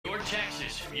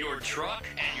Texas, your truck,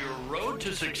 and your road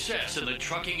to success in the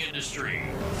trucking industry.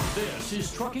 This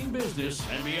is Trucking Business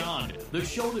and Beyond, the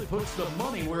show that puts the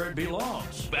money where it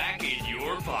belongs, back in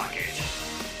your pocket.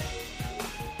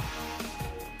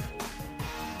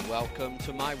 Welcome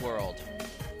to my world.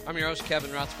 I'm your host,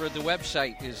 Kevin Rutherford. The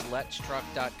website is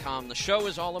letstruck.com. The show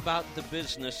is all about the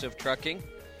business of trucking.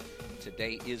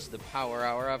 Today is the Power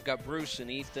Hour. I've got Bruce and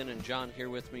Ethan and John here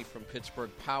with me from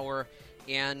Pittsburgh Power,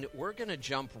 and we're going to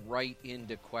jump right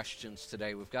into questions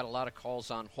today. We've got a lot of calls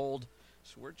on hold,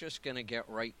 so we're just going to get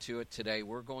right to it today.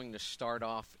 We're going to start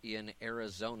off in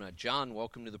Arizona. John,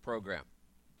 welcome to the program.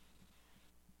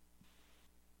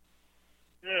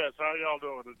 Yes, how y'all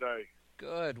doing today?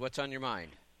 Good. What's on your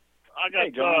mind? I got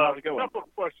a couple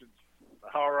of questions.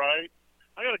 All right.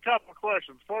 I got a couple of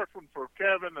questions. First one for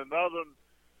Kevin, and the other one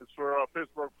is for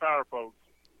Pittsburgh Power folks.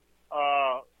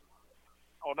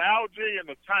 On algae in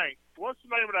the tank, what's the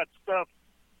name of that stuff?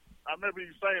 I remember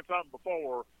you saying something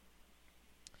before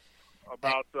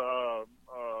about a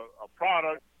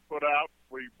product put out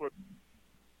where you put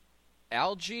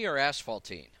algae or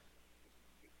asphaltene?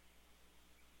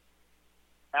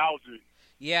 Algae.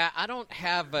 Yeah, I don't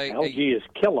have algae is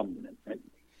Killam.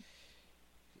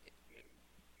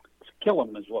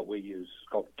 Killam is what we use. It's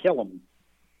called Killam.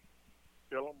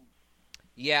 Killam.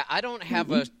 Yeah, I don't have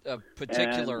a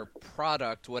particular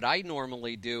product. What I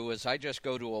normally do is I just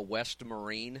go to a West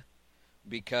Marine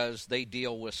because they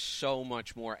deal with so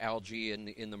much more algae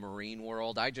in the marine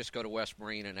world. I just go to West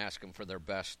Marine and ask them for their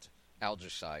best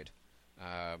algicide.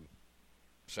 Okay,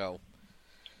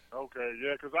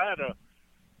 yeah, because I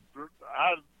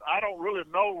don't really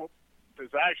know if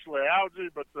it's actually algae,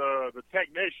 but the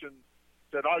technician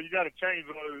said, "Oh, you got to change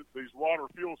these water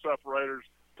fuel separators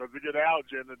because we get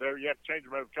algae in there. You have to change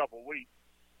them every couple of weeks."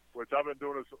 Which I've been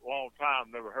doing this a long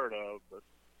time, never heard of. But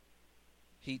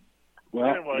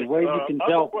anyway, the way you can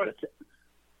tell,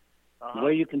 the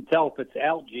way you can tell if it's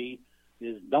algae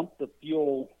is dump the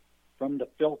fuel from the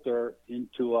filter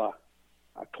into a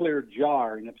clear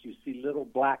jar, and if you see little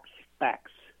black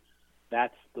specks,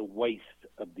 that's the waste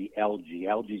of the algae.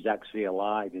 Algae is actually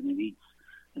alive and it eats,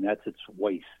 and that's its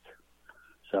waste.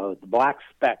 So the black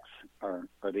specks are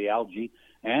the algae.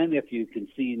 And if you can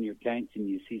see in your tanks and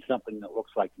you see something that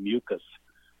looks like mucus,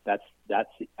 that's the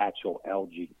actual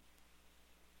algae.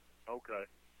 Okay.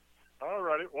 All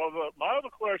righty. Well, my other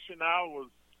question now was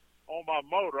on my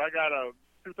motor. I got a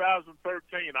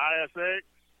 2013 ISX.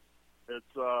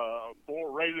 It's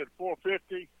rated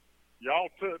 450. Y'all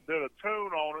did a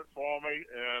tune on it for me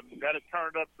and got it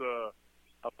turned up to,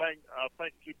 I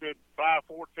think you did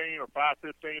 514 or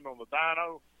 515 on the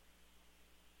dyno.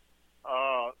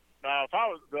 Now, if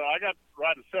I got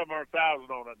right at 700,000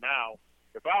 on it now.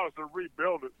 If I was to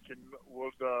rebuild it,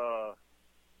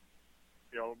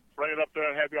 bring it up there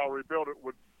and have y'all rebuild it,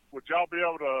 would y'all be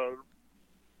able to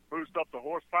boost up the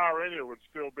horsepower in it, or would it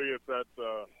still be at that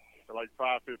like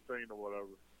 515 or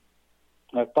whatever?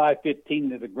 515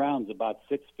 to the ground's about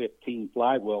 615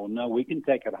 flywheel. No, we can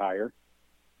take it higher.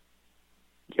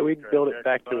 Yeah, we build it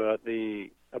back to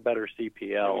a better CPL.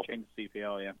 Yeah, we change the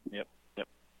CPL, yeah. Yep.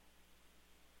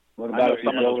 What about if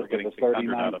you build it with a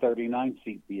 39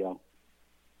 CPL?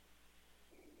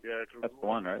 Yeah, that's the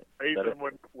one, right? Ethan,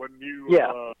 when you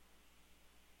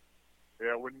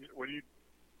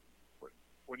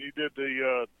when you did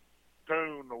the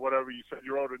tune or whatever, you said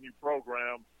you wrote a new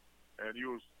program, and you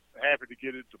was happy to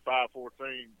get it to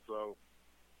 514. So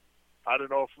I don't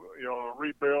know if a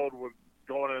rebuild would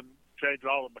go in and change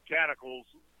all the mechanicals,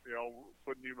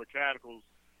 put new mechanicals,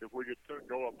 if we could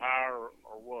go up higher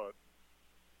or what.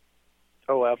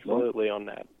 Oh, absolutely on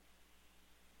that.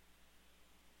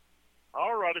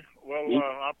 All righty. Well,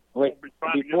 I'm going to be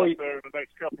trying to get up there in the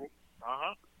next couple.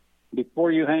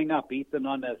 Before you hang up, Ethan,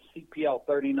 on the CPL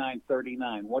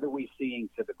 3939, what are we seeing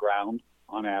to the ground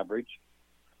on average?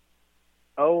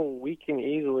 Oh, we can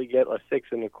easily get a 6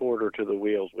 1/4 to the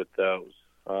wheels with those,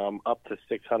 up to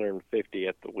 650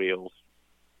 at the wheels.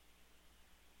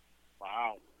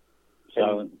 Wow.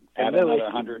 So add another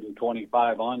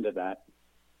 125 onto that.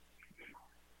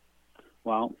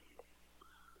 Well,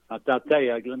 I'll tell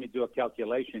you, let me do a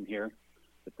calculation here.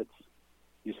 If it's,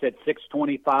 you said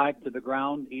 625 to the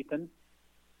ground, Ethan?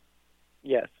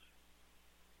 Yes.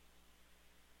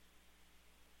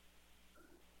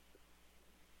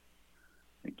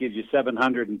 It gives you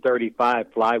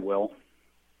 735 flywheel.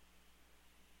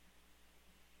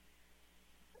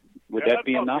 Would that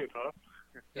be enough?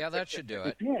 Yeah, that should do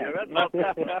it. Yeah, that's not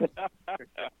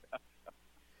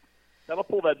That'll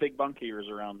pull that big bunk ears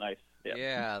around nice.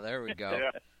 Yeah, there we go. Yeah.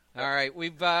 All right,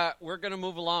 we're going to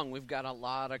move along. We've got a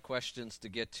lot of questions to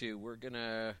get to. We're going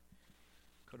to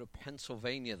Go to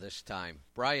Pennsylvania this time.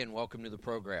 Brian, welcome to the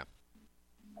program.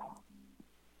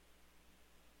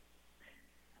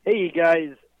 Hey, you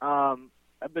guys.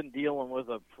 I've been dealing with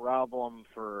a problem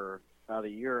for about a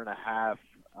year and a half.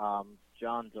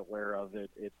 John's aware of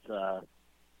it. It's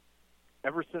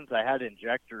ever since I had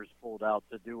injectors pulled out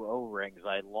to do O-rings,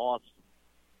 I lost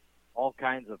all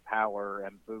kinds of power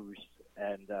and boost,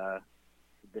 and I've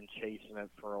been chasing it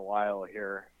for a while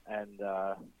here. And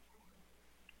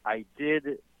I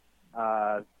did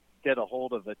get a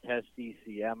hold of a test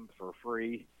ECM for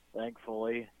free,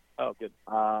 thankfully. Oh, good.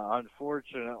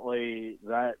 Unfortunately,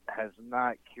 that has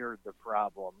not cured the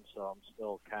problem, so I'm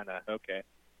still kind of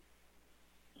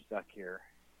stuck here.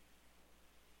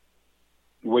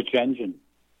 Which engine?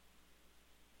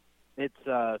 It's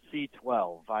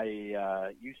C12.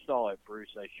 You saw it,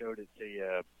 Bruce. I showed it to you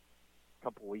a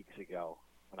couple weeks ago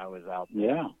when I was out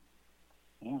there.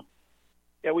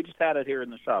 Yeah, we just had it here in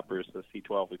the shop, Bruce, the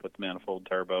C12. We put the manifold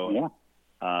turbo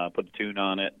and put a tune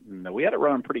on it. And we had it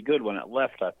running pretty good when it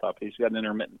left, I thought. But he's got an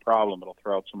intermittent problem. It'll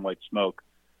throw out some white smoke.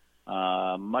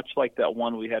 Much like that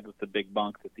one we had with the big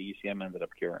bunk that the ECM ended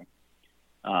up curing.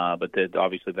 But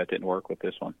obviously that didn't work with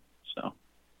this one. So.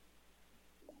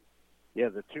 Yeah,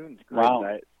 the tune's great.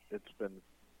 Wow. It's been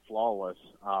flawless,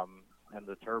 and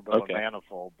the turbo and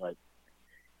manifold. But,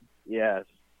 yeah,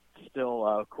 still,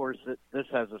 of course, this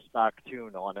has a stock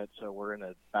tune on it, so we're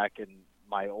back in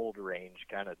my old range,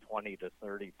 kind of 20 to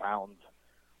 30 pounds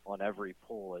on every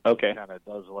pull. It kind of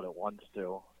does what it wants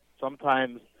to.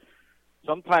 Sometimes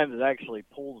it actually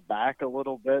pulls back a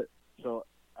little bit, so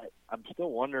I'm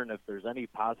still wondering if there's any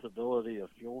possibility of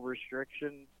fuel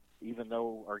restriction, even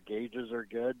though our gauges are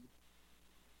good.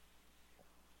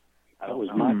 I don't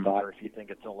know my thought. or if you think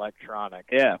it's electronic.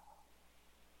 Yeah.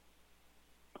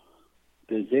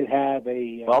 Does it have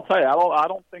a? Well, I'll tell you, I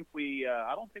don't think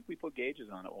we put gauges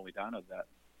on it when we dynoed that.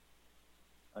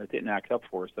 It didn't act up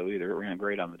for us though either. It ran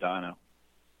great on the dyno.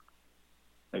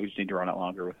 We just need to run it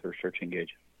longer with the restriction gauge.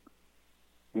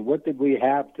 What did we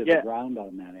have to the ground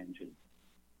on that engine?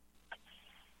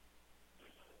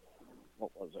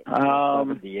 What was it?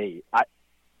 78.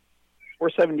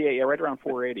 478, yeah, right around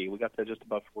 480. We got to just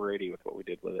above 480 with what we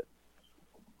did with it.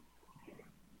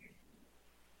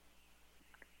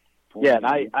 Yeah, and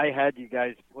I had you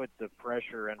guys put the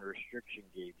pressure and restriction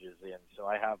gauges in, so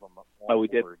I have them on we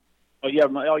did. board. Oh, yeah.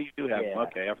 Oh, you do have them.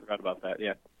 Okay, I forgot about that.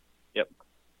 Yeah. Yep.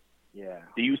 Yeah.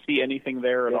 Do you see anything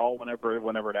there at all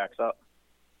whenever it acts up?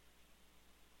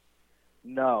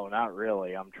 No, not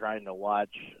really. I'm trying to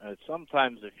watch.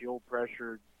 Sometimes the fuel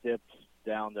pressure dips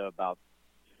down to about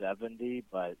 70,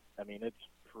 but I mean it's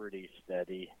pretty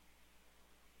steady.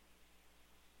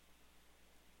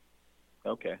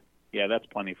 Okay. Yeah, that's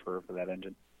plenty for that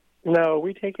engine. No, are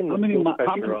we taking the fuel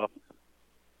pressure off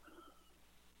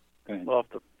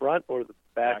the front or the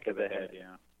back of the head?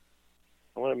 Yeah.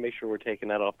 I want to make sure we're taking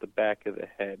that off the back of the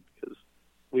head because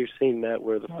we've seen that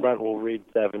where the front will read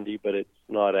 70, but it's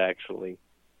not actually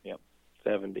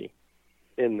 70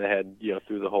 in the head,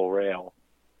 through the whole rail.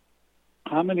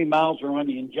 How many miles are on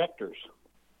the injectors?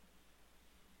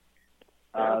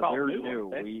 They're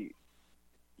new.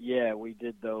 We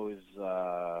did those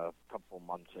a couple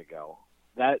months ago.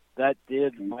 That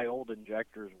did. My old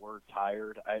injectors were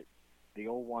tired. The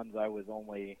old ones I was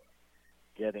only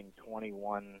getting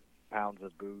 21 pounds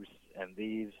of boost, and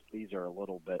these are a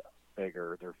little bit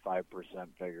bigger. They're 5%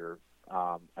 bigger,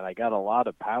 and I got a lot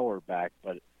of power back,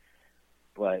 but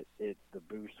the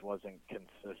boost wasn't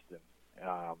consistent.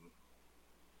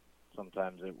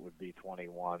 Sometimes it would be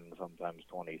 21, sometimes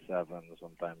 27,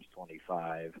 sometimes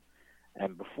 25.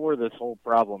 And before this whole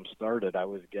problem started, I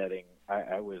was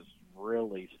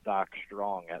really stock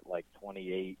strong at like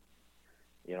 28.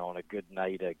 On a good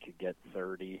night I could get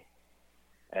 30.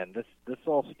 And this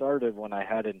all started when I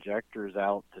had injectors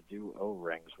out to do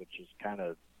O-rings, which is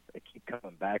I keep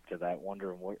coming back to that,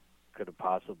 wondering what could have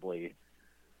possibly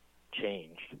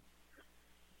changed.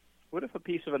 What if a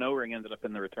piece of an O-ring ended up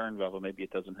in the return valve and maybe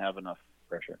it doesn't have enough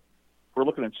pressure? We're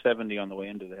looking at 70 on the way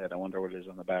into the head. I wonder what it is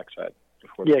on the backside.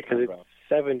 Yeah, because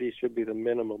 70 should be the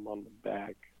minimum on the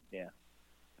back. Yeah.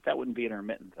 But that wouldn't be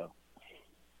intermittent, though.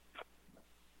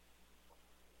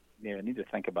 Yeah, I need to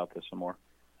think about this some more.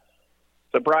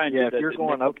 So, Brian, if you're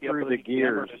going up through the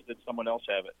gears, did someone else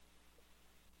have it?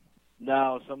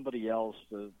 No, somebody else,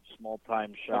 the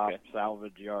small-time shop,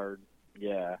 salvage yard.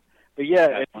 Yeah. But,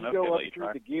 if you go up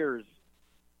through the gears,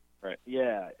 right?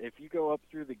 Yeah, if you go up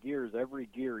through the gears, every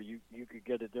gear you could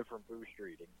get a different boost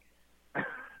reading.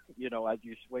 As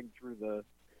you swing through the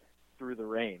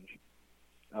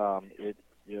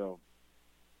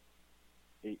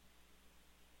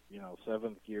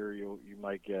seventh gear you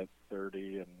might get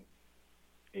 30, and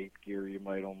eighth gear you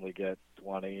might only get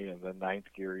 20, and then ninth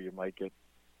gear you might get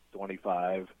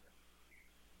 25.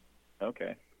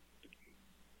 Okay.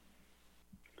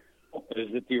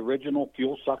 Is it the original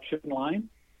fuel suction line?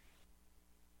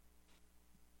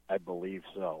 I believe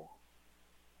so.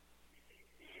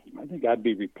 I think I'd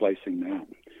be replacing that.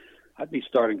 I'd be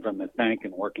starting from the tank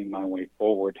and working my way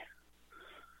forward.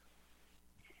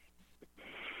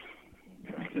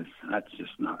 Because that's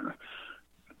just not.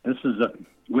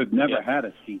 We've never had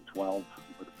a C12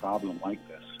 with a problem like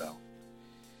this. So.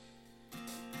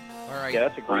 All right. Yeah,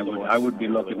 that's a great one. I would be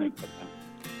looking at.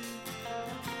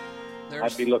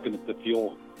 I'd be looking at the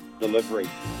fuel delivery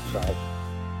side.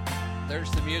 There's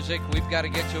the music. We've got to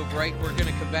get to a break. We're going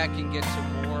to come back and get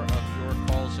some more of your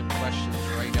calls and questions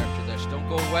right after this. Don't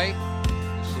go away.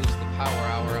 This is the Power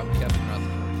Hour. I'm Kevin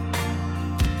Rutherford.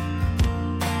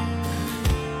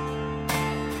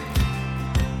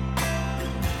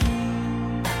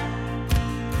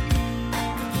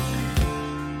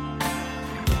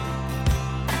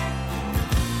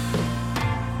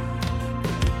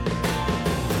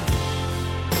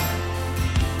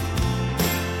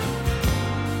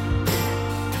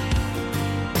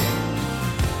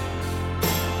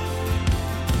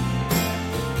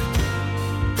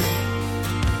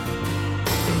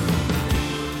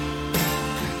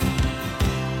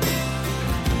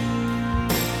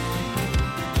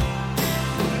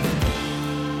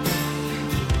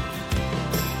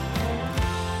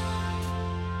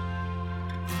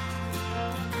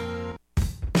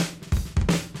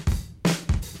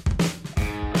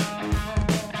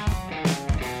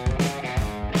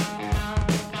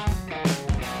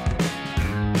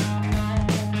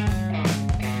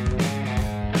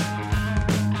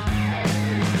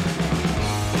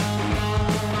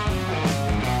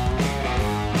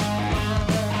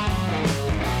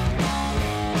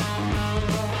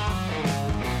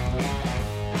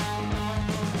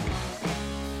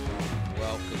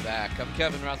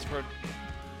 Kevin Rutherford.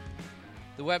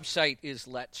 The website is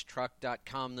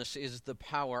letstruck.com. This is the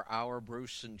Power Hour.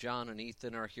 Bruce and John and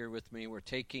Ethan are here with me. We're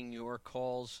taking your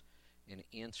calls and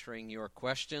answering your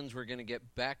questions. We're going to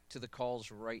get back to the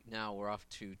calls right now. We're off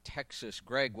to Texas.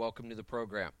 Greg, welcome to the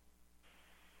program.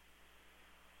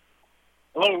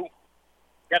 Hello.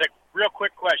 Got a real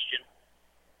quick question.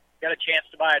 Got a chance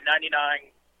to buy a 99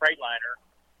 Freightliner.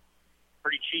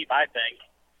 Pretty cheap, I think.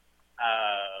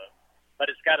 But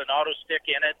it's got an auto stick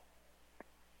in it.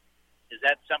 Is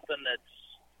that something that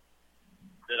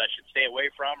I should stay away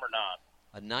from or not?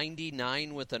 A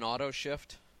 99 with an auto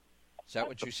shift? Is that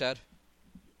what you said?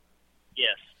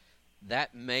 Yes.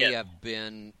 That may have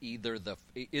been either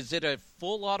is it a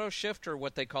full auto shift or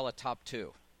what they call a top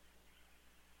two?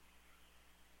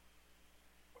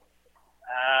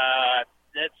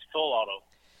 That's full auto.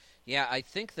 Yeah, I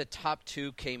think the top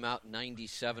two came out in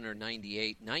 97 or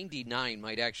 98. 99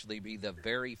 might actually be the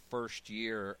very first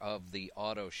year of the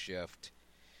auto shift.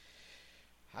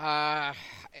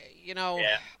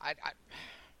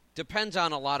 Depends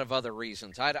on a lot of other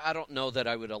reasons. I don't know that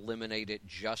I would eliminate it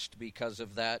just because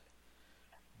of that,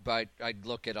 but I'd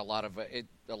look at a lot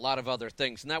of other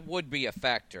things, and that would be a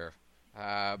factor.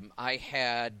 I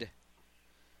had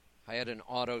an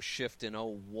auto shift in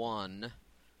 01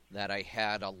 that I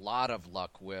had a lot of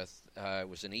luck with. It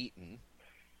was an Eaton,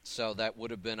 so that would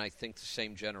have been, I think, the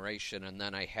same generation. And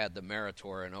then I had the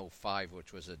Meritor in 05,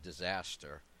 which was a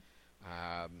disaster.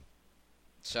 I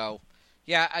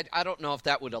don't know if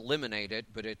that would eliminate it,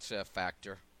 but it's a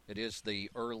factor. It is the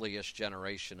earliest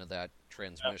generation of that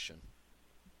transmission.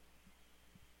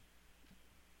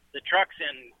 The truck's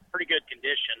in pretty good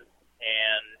condition,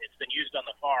 and it's been used on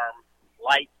the farm,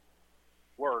 light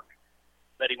work,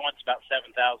 but he wants about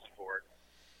 $7,000 for it.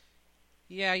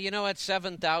 Yeah, at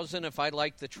 $7,000, if I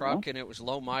liked the truck and it was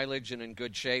low mileage and in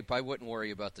good shape, I wouldn't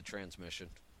worry about the transmission.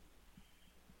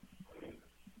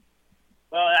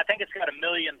 Well, I think it's got $1.3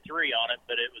 million on it,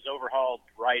 but it was overhauled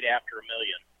right after $1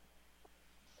 million.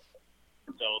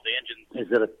 So the engine.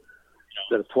 Is it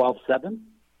a 12.7?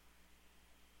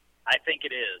 I think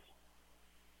it is.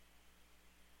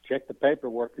 Check the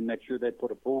paperwork and make sure they put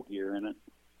a full gear in it.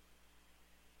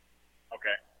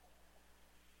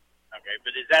 Okay, but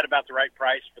is that about the right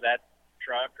price for that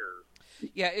truck, or?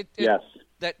 Yeah, yes.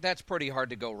 That's pretty hard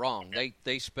to go wrong. Okay.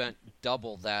 They spent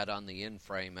double that on the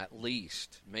in-frame at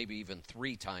least, maybe even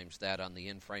 3 times that on the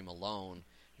in-frame alone,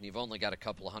 and you've only got a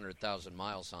couple of 100,000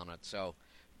 miles on it. So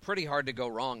pretty hard to go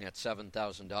wrong at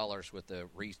 $7,000 with the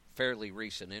fairly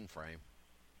recent in-frame.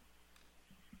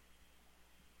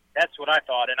 That's what I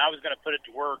thought, and I was going to put it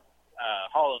to work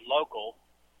hauling local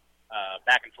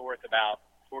back and forth about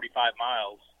 45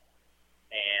 miles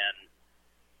and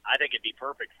I think it'd be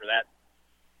perfect for that,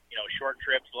 short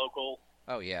trips, local.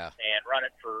 Oh, yeah. And run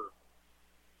it for,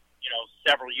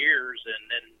 several years and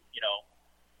then,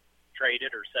 trade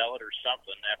it or sell it or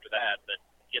something after that, but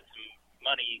get some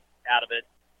money out of it.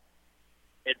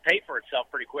 It'd pay for itself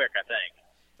pretty quick, I think.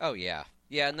 Oh, yeah.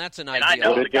 Yeah, and that's an and idea. I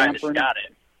know the guy that's got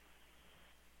it.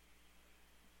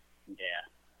 Yeah.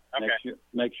 Okay.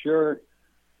 Make sure,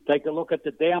 take a look at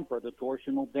the damper, the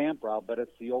torsional damper. I'll bet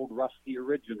it's the old rusty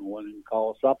original one, and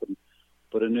call us up and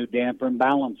put a new damper and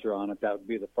balancer on it. That would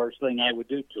be the first thing I would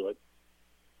do to it.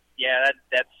 Yeah,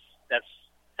 that's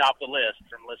top of the list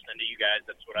from listening to you guys.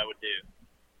 That's what I would do.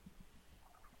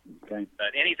 Okay.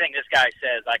 But anything this guy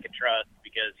says, I can trust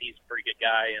because he's a pretty good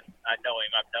guy, and I know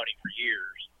him. I've known him for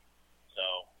years.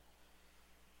 So.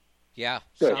 Yeah.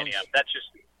 Anyhow, that's just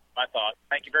my thought.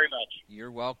 Thank you very much. You're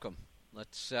welcome.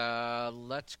 Let's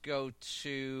go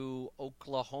to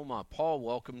Oklahoma. Paul,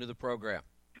 welcome to the program.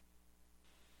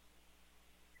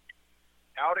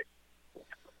 Howdy.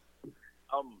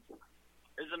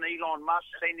 Isn't Elon Musk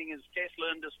sending his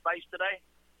Tesla into space today?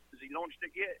 Has he launched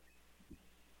it yet?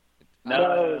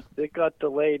 No, it got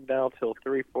delayed now till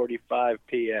 3:45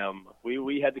 p.m.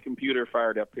 We had the computer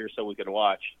fired up here so we could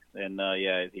watch, and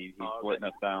he's letting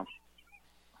us down.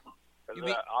 I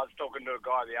was talking to a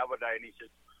guy the other day, and he said,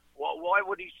 "Why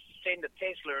would he send a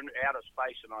Tesla out of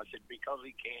space?" And I said, "Because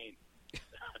he can."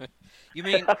 You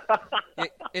mean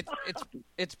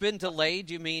it's been delayed?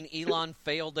 You mean Elon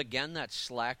failed again? That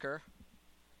slacker.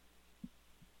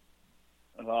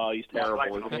 Oh, he's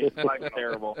terrible, isn't he?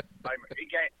 Terrible.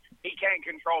 He can't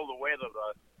control the weather,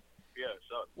 though. Yeah,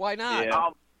 so. Why not? Yeah.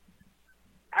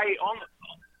 Hey,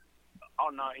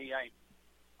 no, he ain't.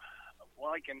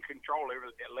 Well, he can control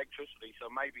electricity,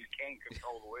 so maybe he can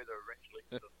control the weather eventually.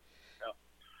 So, yeah.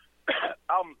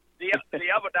 The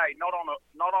other day, not on a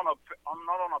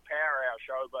Power Hour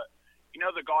show, but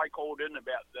the guy called in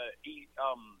about the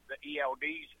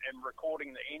ELDs and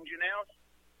recording the engine hours.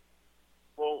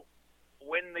 Well,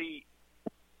 when the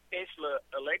Tesla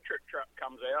electric truck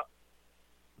comes out,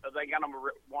 are they going to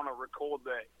want to record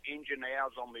the engine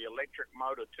hours on the electric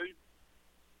motor too?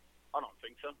 I don't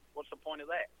think so. What's the point of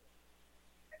that?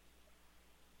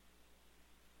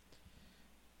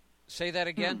 Say that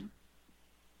again.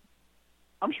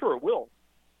 I'm sure it will.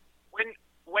 When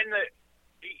the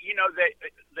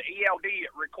ELD,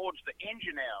 it records the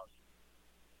engine hours.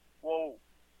 Well,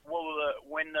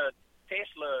 when the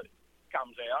Tesla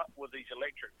comes out with these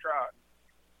electric trucks,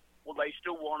 will they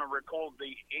still want to record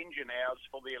the engine hours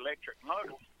for the electric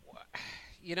motors?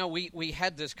 We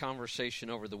had this conversation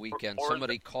over the weekend.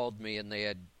 Somebody called me and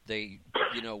they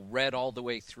read all the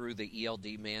way through the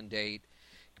ELD mandate,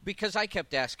 because I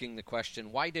kept asking the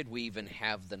question, why did we even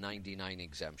have the 99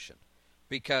 exemption?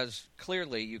 Because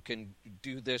clearly you can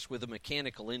do this with a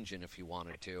mechanical engine if you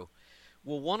wanted to.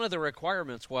 Well, one of the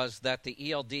requirements was that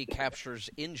the ELD captures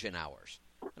engine hours.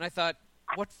 And I thought,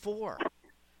 what for?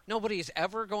 Nobody's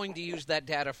ever going to use that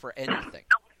data for anything.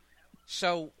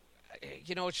 So,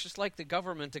 it's just like the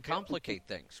government to complicate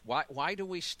things. Why do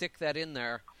we stick that in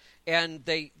there? And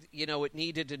they, it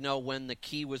needed to know when the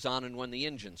key was on and when the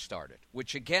engine started,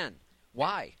 which again,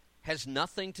 why? Has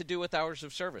nothing to do with hours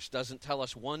of service. Doesn't tell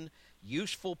us one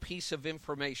useful piece of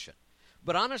information.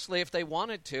 But honestly, if they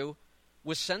wanted to,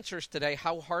 with sensors today,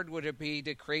 how hard would it be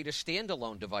to create a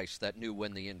standalone device that knew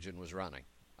when the engine was running?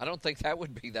 I don't think that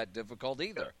would be that difficult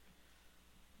either.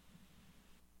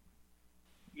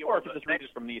 Or if it just reads it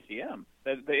from the ECM.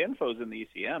 The info's in the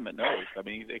ECM, it knows. I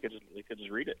mean, they could just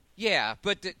read it. Yeah,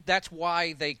 but that's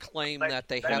why they claim that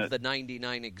they have the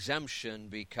 99 exemption,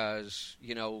 because,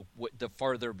 the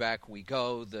farther back we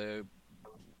go, the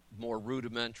more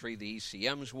rudimentary the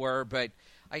ECMs were. But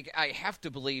I have to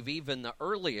believe even the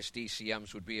earliest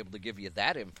ECMs would be able to give you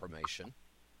that information.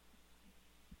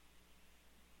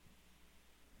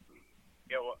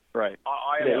 Yeah, well, right.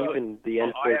 Even the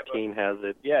N14 has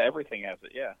it. Yeah, everything has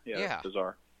it. Yeah. It's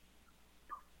bizarre.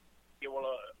 Yeah,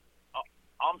 well,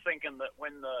 I'm thinking that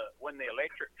when the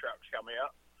electric trucks come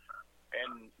out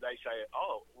and they say,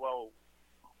 oh, well,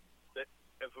 that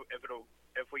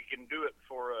if we can do it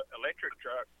for an electric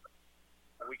truck,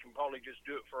 we can probably just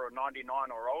do it for a 99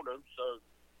 or older. So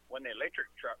when the electric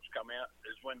trucks come out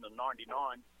is when the 99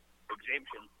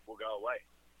 exemption will go away.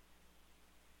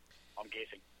 I'm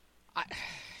guessing.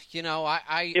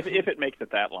 If it makes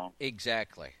it that long.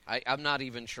 Exactly. I'm not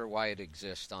even sure why it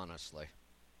exists, honestly.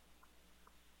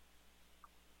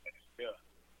 Yeah.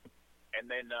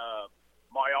 And then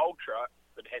my old truck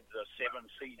that had the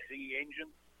 7CZ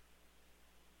engine,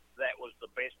 that was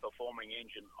the best performing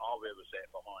engine I've ever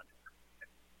sat behind.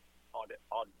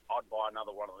 I'd buy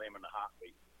another one of them in a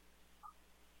heartbeat.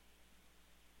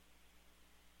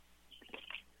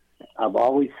 I've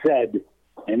always said,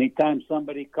 anytime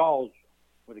somebody calls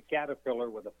with a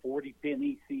Caterpillar with a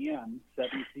 40-pin ECM,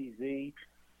 7CZ,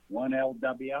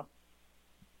 1LW,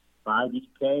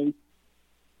 5EK,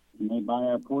 and they buy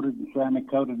our ported and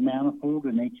ceramic-coated manifold,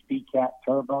 an HD Cat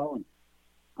turbo, and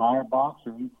firebox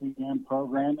or ECM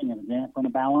programming, and a damper and a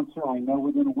balancer, I know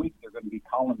within a week they're going to be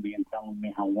calling me and telling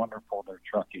me how wonderful their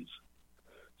truck is.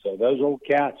 So those old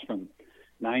Cats from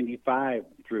 95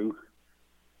 through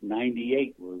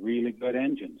 98 were really good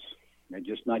engines. They're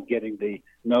just not getting the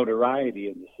notoriety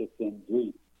of the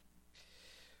 6MG.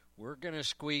 We're going to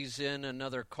squeeze in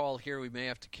another call here. We may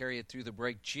have to carry it through the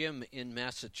break. Jim in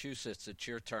Massachusetts, it's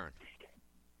your turn.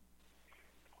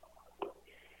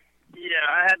 Yeah,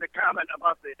 I had to comment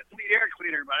about the Fleet Air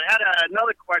Cleaner, but I had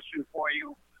another question for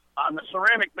you on the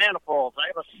ceramic manifolds. I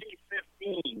have a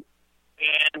C15,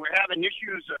 and we're having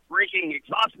issues of breaking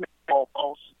exhaust manifold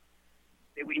posts.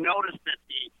 And we noticed that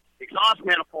the exhaust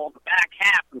manifold, the back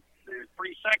half, the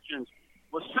three sections,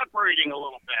 was separating a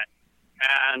little bit.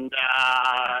 And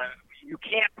you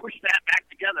can't push that back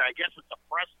together. I guess it's a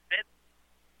press fit.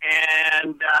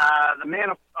 And the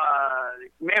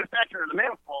manufacturer of the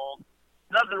manifold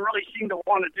doesn't really seem to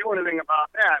want to do anything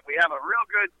about that. We have a real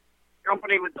good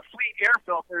company with the Fleet air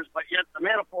filters, but yet the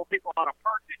manifold people on a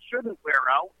part that shouldn't wear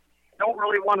out don't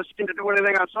really want to seem to do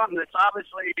anything on something that's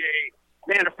obviously a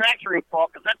manufacturing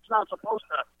fault, because that's not supposed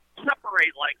to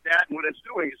separate like that. And what it's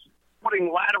doing is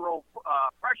putting lateral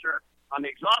pressure on the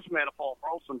exhaust manifold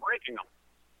bolts and breaking them.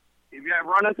 Have you ever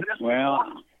run into this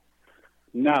before?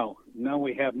 No,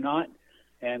 we have not.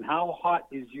 And how hot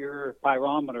is your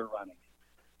pyrometer running?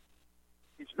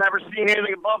 It's never seen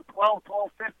anything above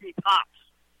 1250 tops.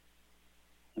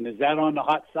 And is that on the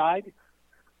hot side?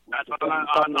 That's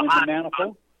on the hot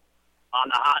manifold? On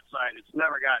the hot side. It's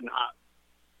never gotten hot.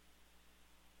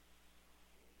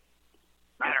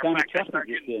 Matter of fact,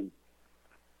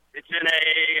 it's in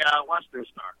a Western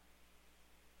Star.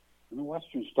 In a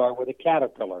Western Star with a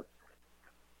Caterpillar.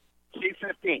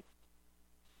 C15.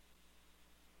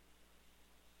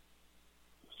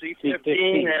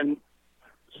 C15 and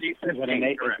C15. Is it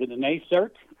an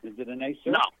A-cert? Is it an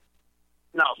A-cert?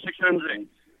 No, 6NZ.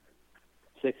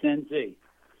 6NZ.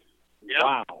 Yep.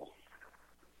 Wow.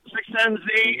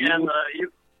 6NZ, and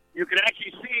you can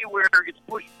actually see where it's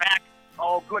pushed back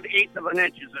a good 1/8 of an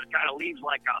inch. It kind of leaves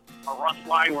like a rust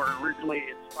line where originally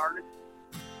it started.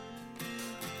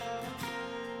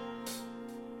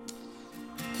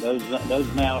 Those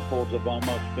manifolds have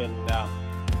almost been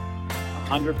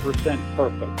 100%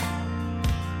 perfect.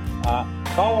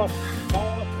 Call us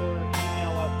or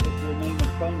email us with your name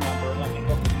and phone number. Let me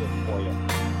look at this for you.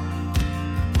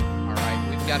 All right,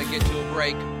 we've got to get to a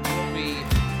break. We'll be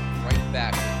right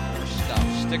back with more stuff.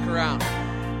 Stick around.